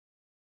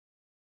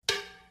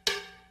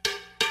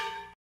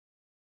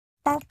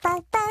Hey,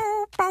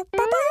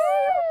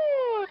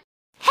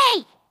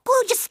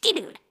 Blue just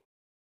skidooed.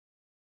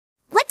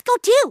 Let's go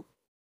too.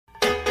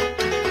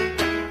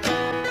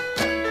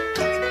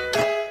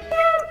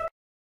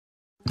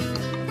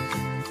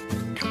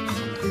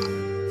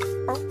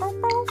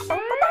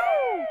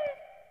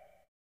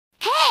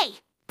 Hey,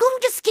 Blue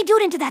just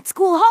skidooed into that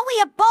school hallway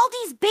at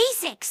Baldi's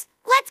Basics.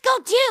 Let's go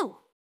too.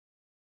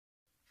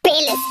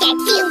 Let's get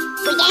you.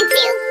 We get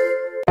you.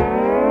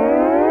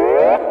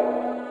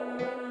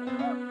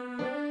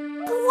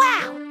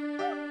 Wow!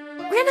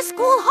 We're in a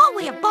school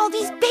hallway at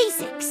Baldi's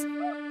Basics.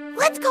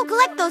 Let's go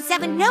collect those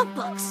 7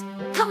 notebooks.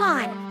 Come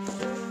on.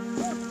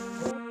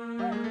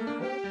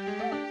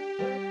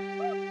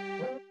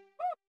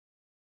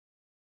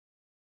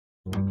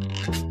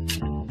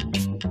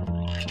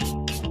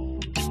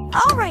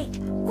 All right,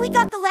 we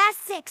got the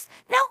last 6.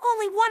 Now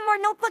only one more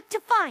notebook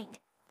to find.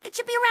 It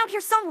should be around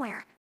here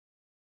somewhere.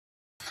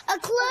 A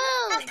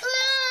clue! A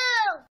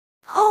clue!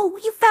 Oh,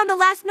 you found the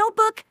last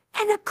notebook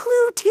and a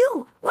clue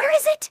too. Where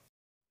is it?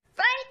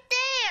 Right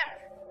there!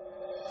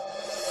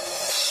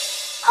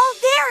 Oh,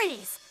 there it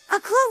is. A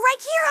clue right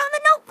here on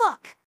the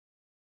notebook.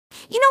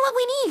 You know what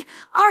we need?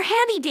 Our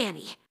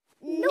handy-dandy.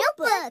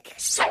 Notebook!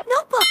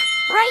 Notebook,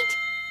 right?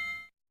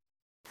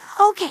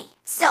 Okay,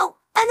 so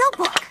a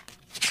notebook.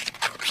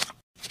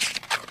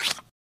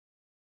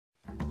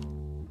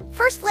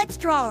 First, let's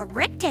draw a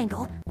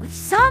rectangle with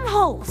some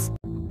holes.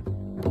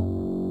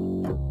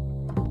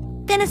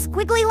 Then a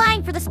squiggly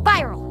line for the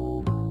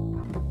spiral.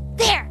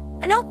 There,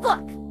 a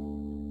notebook.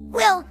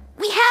 Well,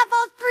 we have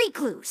all 3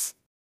 clues.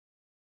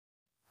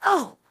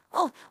 Oh,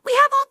 we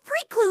have all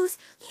 3 clues.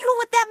 You know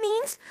what that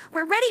means?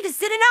 We're ready to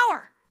sit in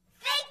our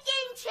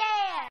Thinking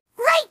chair!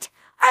 Right,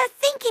 our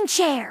thinking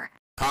chair.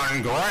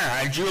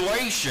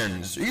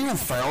 Congratulations! You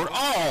found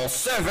all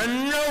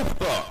 7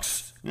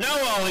 notebooks! Now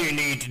all you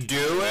need to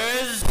do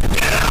is...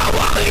 get out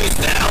while you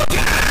still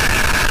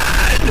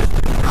can!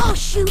 Oh,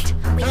 shoot!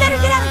 We better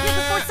get out of here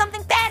before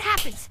something bad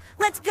happens.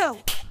 Let's go.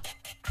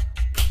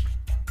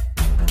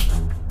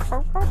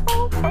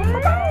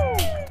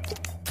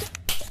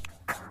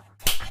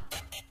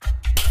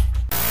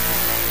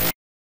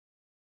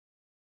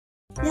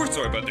 We're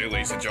sorry about that,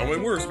 ladies and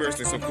gentlemen. We're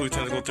experiencing some clue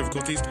technical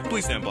difficulties.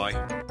 Please stand by.